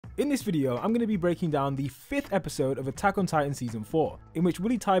In this video, I'm going to be breaking down the 5th episode of Attack on Titan Season 4, in which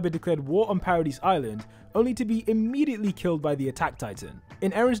Willy Tybur declared war on Paradis Island, only to be immediately killed by the Attack Titan.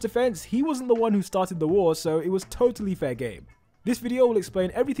 In Eren's defense, he wasn't the one who started the war, so it was totally fair game. This video will explain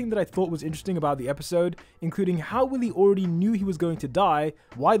everything that I thought was interesting about the episode, including how Willy already knew he was going to die,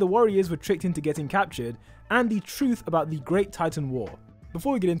 why the warriors were tricked into getting captured, and the truth about the Great Titan War.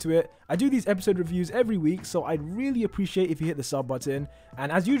 Before we get into it, I do these episode reviews every week, so I'd really appreciate if you hit the sub button,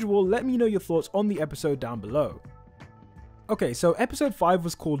 and as usual, let me know your thoughts on the episode down below. Okay, so episode 5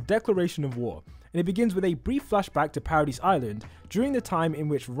 was called Declaration of War, and it begins with a brief flashback to Paradis Island during the time in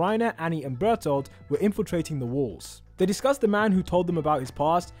which Reiner, Annie, and Bertholt were infiltrating the walls. They discuss the man who told them about his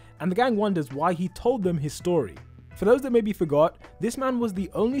past, and the gang wonders why he told them his story. For those that maybe forgot, this man was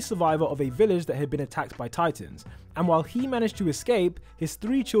the only survivor of a village that had been attacked by Titans, and while he managed to escape, his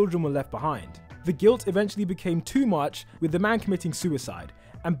 3 children were left behind. The guilt eventually became too much, with the man committing suicide,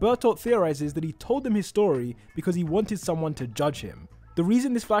 and Bertholt theorizes that he told them his story because he wanted someone to judge him. The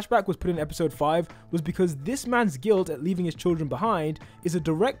reason this flashback was put in episode 5 was because this man's guilt at leaving his children behind is a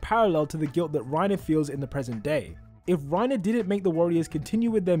direct parallel to the guilt that Reiner feels in the present day. If Reiner didn't make the warriors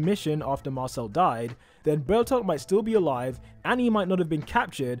continue with their mission after Marcel died, then Bertholt might still be alive, Annie might not have been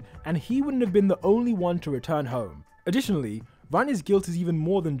captured, and he wouldn't have been the only one to return home. Additionally, Reiner's guilt is even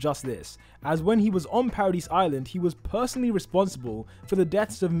more than just this, as when he was on Paradis Island, he was personally responsible for the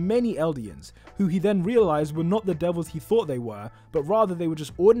deaths of many Eldians, who he then realized were not the devils he thought they were, but rather they were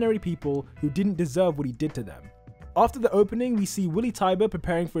just ordinary people who didn't deserve what he did to them. After the opening, we see Willy Tybur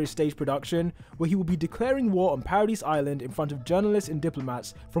preparing for his stage production, where he will be declaring war on Paradis Island in front of journalists and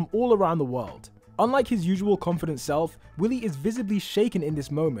diplomats from all around the world. Unlike his usual confident self, Willy is visibly shaken in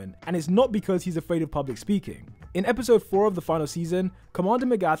this moment, and it's not because he's afraid of public speaking. In episode 4 of the final season, Commander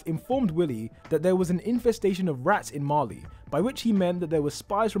Magath informed Willy that there was an infestation of rats in Marley, by which he meant that there were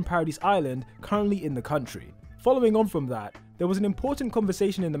spies from Paradis Island currently in the country. Following on from that, there was an important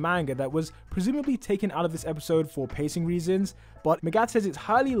conversation in the manga that was presumably taken out of this episode for pacing reasons, but Magath says it's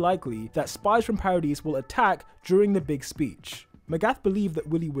highly likely that spies from Paradis will attack during the big speech. Magath believed that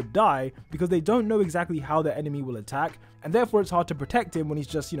Willy would die because they don't know exactly how their enemy will attack, and therefore it's hard to protect him when he's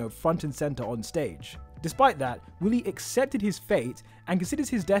just, front and center on stage. Despite that, Willy accepted his fate and considers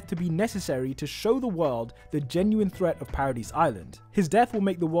his death to be necessary to show the world the genuine threat of Paradis Island. His death will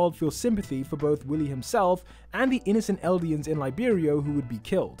make the world feel sympathy for both Willy himself and the innocent Eldians in Liberia who would be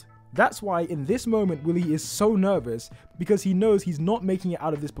killed. That's why in this moment Willy is so nervous, because he knows he's not making it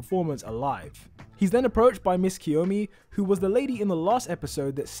out of this performance alive. He's then approached by Miss Kiyomi, who was the lady in the last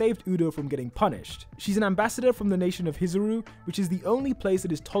episode that saved Udo from getting punished. She's an ambassador from the nation of Hizuru, which is the only place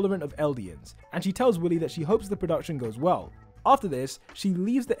that is tolerant of Eldians, and she tells Willy that she hopes the production goes well. After this, she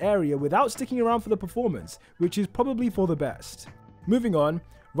leaves the area without sticking around for the performance, which is probably for the best. Moving on,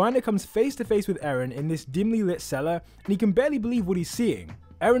 Reiner comes face to face with Eren in this dimly lit cellar, and he can barely believe what he's seeing.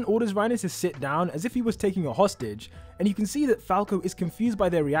 Eren orders Reiner to sit down as if he was taking a hostage, and you can see that Falco is confused by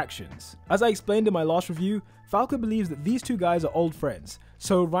their reactions. As I explained in my last review, Falco believes that these two guys are old friends,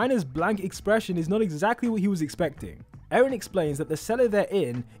 so Reiner's blank expression is not exactly what he was expecting. Eren explains that the cellar they're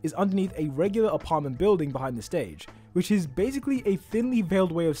in is underneath a regular apartment building behind the stage, which is basically a thinly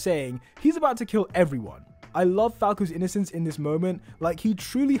veiled way of saying he's about to kill everyone. I love Falco's innocence in this moment, like he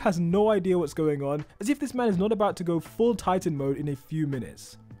truly has no idea what's going on, as if this man is not about to go full Titan mode in a few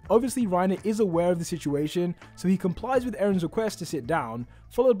minutes. Obviously Reiner is aware of the situation, so he complies with Eren's request to sit down,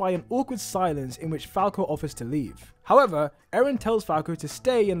 followed by an awkward silence in which Falco offers to leave. However, Eren tells Falco to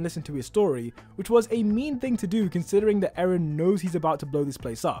stay and listen to his story, which was a mean thing to do considering that Eren knows he's about to blow this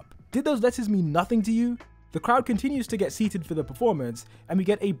place up. Did those letters mean nothing to you? The crowd continues to get seated for the performance, and we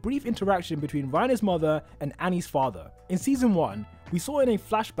get a brief interaction between Reiner's mother and Annie's father. In season 1, we saw in a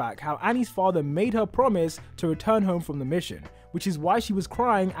flashback how Annie's father made her promise to return home from the mission, which is why she was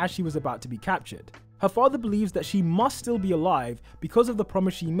crying as she was about to be captured. Her father believes that she must still be alive because of the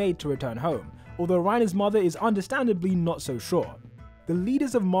promise she made to return home, although Reiner's mother is understandably not so sure. The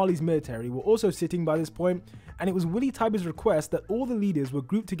leaders of Marley's military were also sitting by this point, and it was Willy Tybur's request that all the leaders were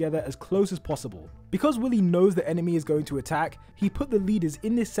grouped together as close as possible. Because Willy knows the enemy is going to attack, he put the leaders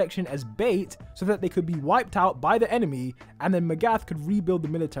in this section as bait so that they could be wiped out by the enemy, and then Magath could rebuild the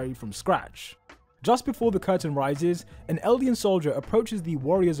military from scratch. Just before the curtain rises, an Eldian soldier approaches the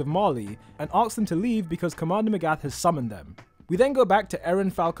warriors of Marley and asks them to leave because Commander Magath has summoned them. We then go back to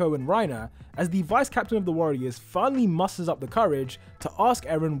Eren, Falco, and Reiner as the vice captain of the warriors finally musters up the courage to ask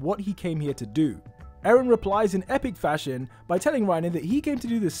Eren what he came here to do. Eren replies in epic fashion by telling Reiner that he came to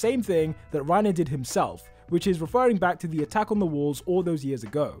do the same thing that Reiner did himself, which is referring back to the attack on the walls all those years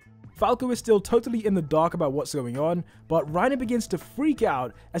ago. Falco is still totally in the dark about what's going on, but Reiner begins to freak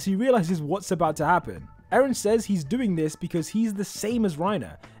out as he realizes what's about to happen. Eren says he's doing this because he's the same as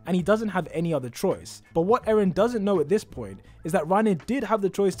Reiner, and he doesn't have any other choice. But what Eren doesn't know at this point is that Reiner did have the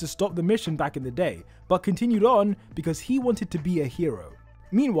choice to stop the mission back in the day, but continued on because he wanted to be a hero.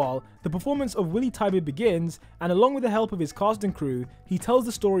 Meanwhile, the performance of Willy Tybur begins, and along with the help of his cast and crew, he tells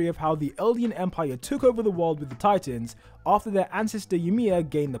the story of how the Eldian Empire took over the world with the Titans after their ancestor Ymir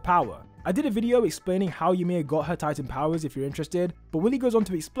gained the power. I did a video explaining how Ymir got her Titan powers if you're interested, but Willy goes on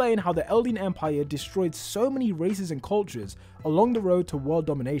to explain how the Eldian Empire destroyed so many races and cultures along the road to world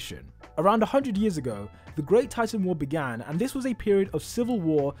domination. Around 100 years ago, the Great Titan War began, and this was a period of civil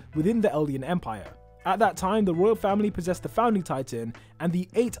war within the Eldian Empire. At that time, the royal family possessed the founding titan, and the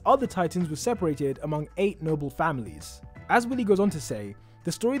 8 other titans were separated among 8 noble families. As Willy goes on to say,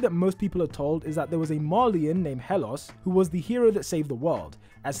 the story that most people are told is that there was a Marlyean named Hellos who was the hero that saved the world,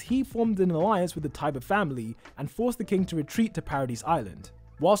 as he formed an alliance with the Tybur family and forced the king to retreat to Paradis Island.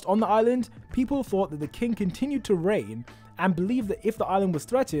 Whilst on the island, people thought that the king continued to reign and believed that if the island was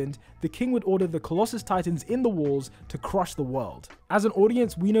threatened, the king would order the Colossus Titans in the walls to crush the world. As an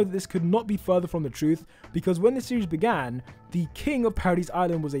audience, we know that this could not be further from the truth, because when the series began, the king of Paradis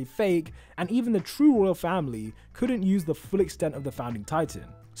Island was a fake, and even the true royal family couldn't use the full extent of the founding titan.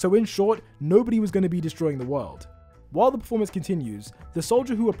 So in short, nobody was going to be destroying the world. While the performance continues, the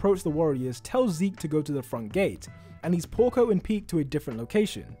soldier who approached the warriors tells Zeke to go to the front gate, and leads Porco and Pieck to a different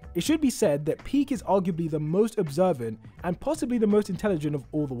location. It should be said that Pieck is arguably the most observant and possibly the most intelligent of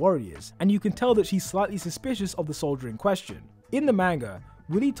all the warriors, and you can tell that she's slightly suspicious of the soldier in question. In the manga,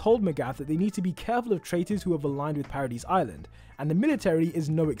 Willy told Magath that they need to be careful of traitors who have aligned with Paradis Island, and the military is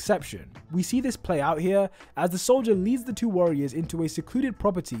no exception. We see this play out here as the soldier leads the 2 warriors into a secluded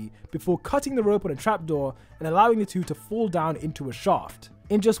property before cutting the rope on a trapdoor and allowing the 2 to fall down into a shaft.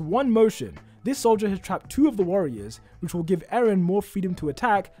 In just one motion, this soldier has trapped 2 of the warriors, which will give Eren more freedom to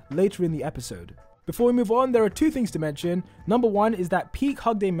attack later in the episode. Before we move on, there are 2 things to mention. Number 1 is that Pieck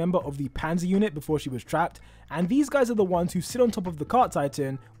hugged a member of the Panzer unit before she was trapped, and these guys are the ones who sit on top of the cart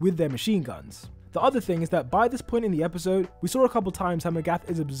titan with their machine guns. The other thing is that by this point in the episode, we saw a couple times how Magath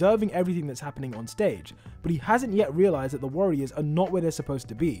is observing everything that's happening on stage, but he hasn't yet realized that the warriors are not where they're supposed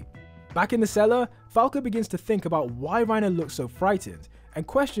to be. Back in the cellar, Falco begins to think about why Reiner looks so frightened, and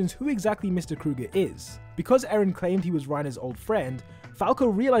questions who exactly Mr. Kruger is. Because Eren claimed he was Reiner's old friend, Falco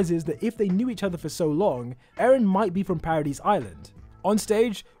realizes that if they knew each other for so long, Eren might be from Paradis Island. On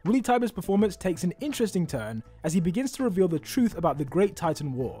stage, Willy Tybur's performance takes an interesting turn as he begins to reveal the truth about the Great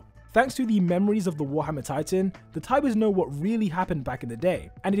Titan War. Thanks to the memories of the Warhammer Titan, the Tyburs know what really happened back in the day,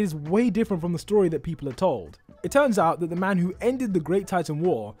 and it is way different from the story that people are told. It turns out that the man who ended the Great Titan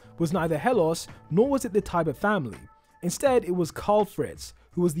War was neither Hellos nor was it the Tybur family. Instead, it was Karl Fritz,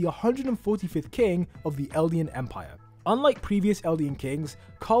 who was the 145th king of the Eldian Empire. Unlike previous Eldian kings,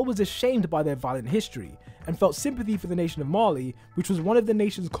 Karl was ashamed by their violent history, and felt sympathy for the nation of Marley, which was one of the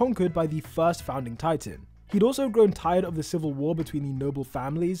nations conquered by the first founding titan. He'd also grown tired of the civil war between the noble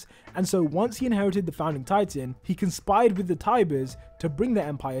families, and so once he inherited the founding titan, he conspired with the Tyburs to bring their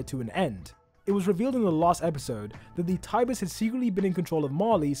empire to an end. It was revealed in the last episode that the Tyburs had secretly been in control of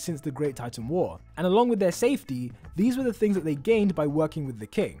Marley since the Great Titan War, and along with their safety, these were the things that they gained by working with the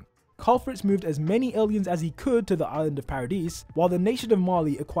king. Karl Fritz moved as many Eldians as he could to the island of Paradis, while the nation of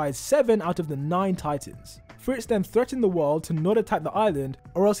Marley acquired 7 out of the 9 titans. Fritz then threatened the world to not attack the island,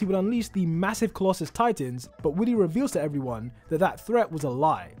 or else he would unleash the massive Colossus Titans, but Willy reveals to everyone that that threat was a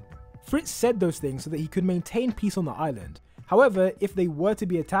lie. Fritz said those things so that he could maintain peace on the island. However, if they were to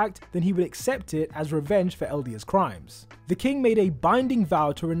be attacked, then he would accept it as revenge for Eldia's crimes. The king made a binding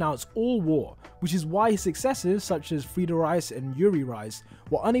vow to renounce all war, which is why his successors such as Frieda Reiss and Yuri Reiss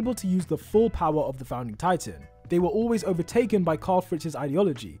were unable to use the full power of the founding titan. They were always overtaken by Karl Fritz's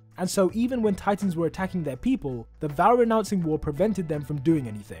ideology, and so even when titans were attacking their people, the vow-renouncing war prevented them from doing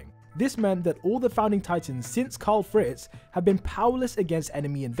anything. This meant that all the founding titans since Karl Fritz have been powerless against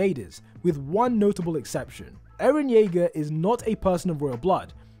enemy invaders, with one notable exception. Eren Yaeger is not a person of royal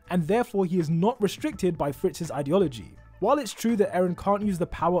blood, and therefore he is not restricted by Fritz's ideology. While it's true that Eren can't use the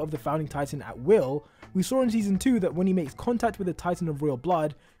power of the founding titan at will, we saw in season 2 that when he makes contact with a titan of royal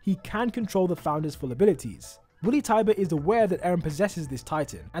blood, he can control the founder's full abilities. Willy Tybur is aware that Eren possesses this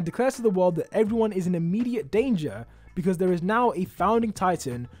titan, and declares to the world that everyone is in immediate danger because there is now a founding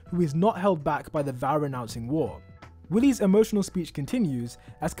titan who is not held back by the vow-renouncing war. Willy's emotional speech continues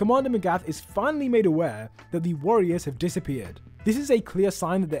as Commander Magath is finally made aware that the warriors have disappeared. This is a clear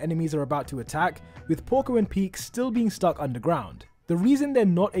sign that the enemies are about to attack, with Porco and Pieck still being stuck underground. The reason they're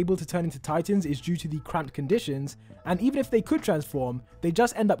not able to turn into Titans is due to the cramped conditions, and even if they could transform, they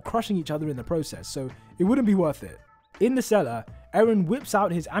just end up crushing each other in the process, so it wouldn't be worth it. In the cellar, Eren whips out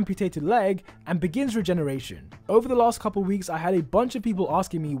his amputated leg and begins regeneration. Over the last couple weeks, I had a bunch of people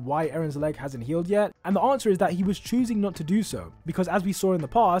asking me why Eren's leg hasn't healed yet, and the answer is that he was choosing not to do so, because as we saw in the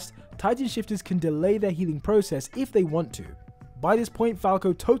past, Titan shifters can delay their healing process if they want to. By this point,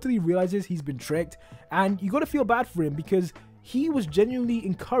 Falco totally realizes he's been tricked, and you gotta feel bad for him because he was genuinely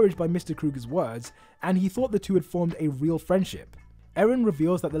encouraged by Mr. Kruger's words, and he thought the two had formed a real friendship. Eren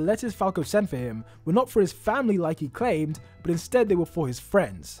reveals that the letters Falco sent for him were not for his family like he claimed, but instead they were for his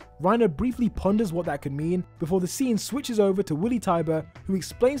friends. Reiner briefly ponders what that could mean before the scene switches over to Willy Tybur, who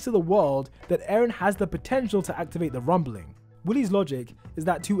explains to the world that Eren has the potential to activate the rumbling. Willy's logic is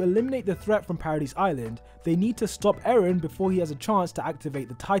that to eliminate the threat from Paradis Island, they need to stop Eren before he has a chance to activate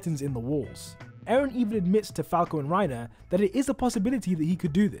the Titans in the walls. Eren even admits to Falco and Reiner that it is a possibility that he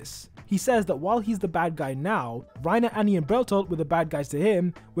could do this. He says that while he's the bad guy now, Reiner, Annie and Bertholt were the bad guys to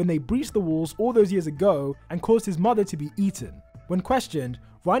him when they breached the walls all those years ago and caused his mother to be eaten. When questioned,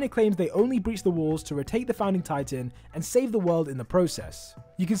 Reiner claims they only breached the walls to retake the founding Titan and save the world in the process.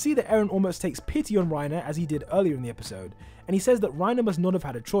 You can see that Eren almost takes pity on Reiner as he did earlier in the episode, and he says that Reiner must not have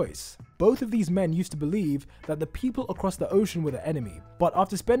had a choice. Both of these men used to believe that the people across the ocean were the enemy, but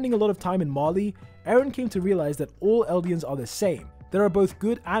after spending a lot of time in Marley, Eren came to realize that all Eldians are the same. There are both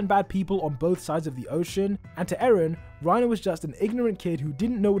good and bad people on both sides of the ocean, and to Eren, Reiner was just an ignorant kid who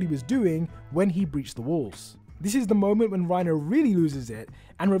didn't know what he was doing when he breached the walls. This is the moment when Reiner really loses it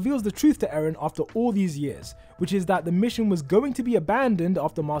and reveals the truth to Eren after all these years, which is that the mission was going to be abandoned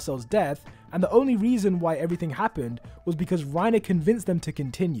after Marcel's death, and the only reason why everything happened was because Reiner convinced them to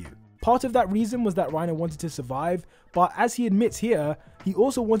continue. Part of that reason was that Reiner wanted to survive, but as he admits here, he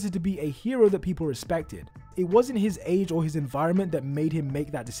also wanted to be a hero that people respected. It wasn't his age or his environment that made him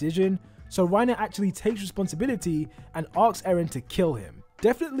make that decision, so Reiner actually takes responsibility and asks Eren to kill him.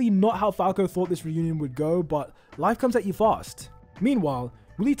 Definitely not how Falco thought this reunion would go, but life comes at you fast. Meanwhile,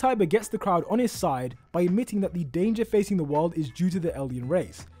 Willy Tybur gets the crowd on his side by admitting that the danger facing the world is due to the Eldian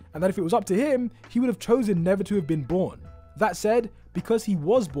race, and that if it was up to him, he would have chosen never to have been born. That said, because he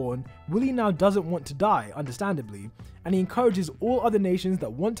was born, Willy now doesn't want to die, understandably, and he encourages all other nations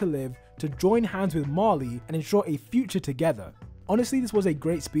that want to live to join hands with Marley and ensure a future together. Honestly, this was a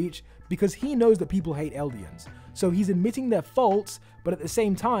great speech because he knows that people hate Eldians, so he's admitting their faults, but at the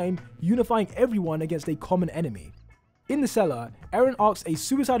same time, unifying everyone against a common enemy. In the cellar, Eren asks a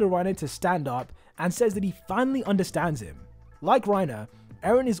suicidal Reiner to stand up and says that he finally understands him. Like Reiner,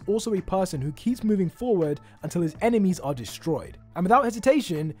 Eren is also a person who keeps moving forward until his enemies are destroyed. And without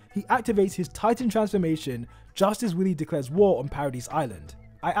hesitation, he activates his Titan transformation just as Willy declares war on Paradis Island.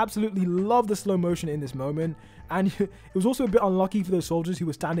 I absolutely love the slow motion in this moment, and it was also a bit unlucky for those soldiers who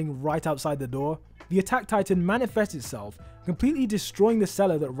were standing right outside the door. The attack Titan manifests itself, completely destroying the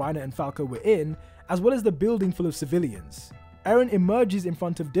cellar that Reiner and Falco were in, as well as the building full of civilians. Eren emerges in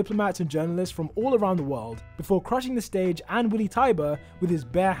front of diplomats and journalists from all around the world before crushing the stage and Willy Tybur with his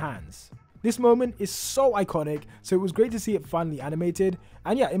bare hands. This moment is so iconic, so it was great to see it finally animated,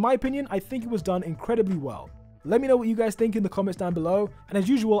 and yeah, in my opinion, I think it was done incredibly well. Let me know what you guys think in the comments down below, and as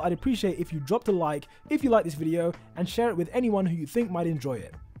usual, I'd appreciate if you dropped a like if you like this video and share it with anyone who you think might enjoy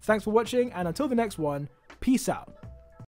it. Thanks for watching, and until the next one, peace out.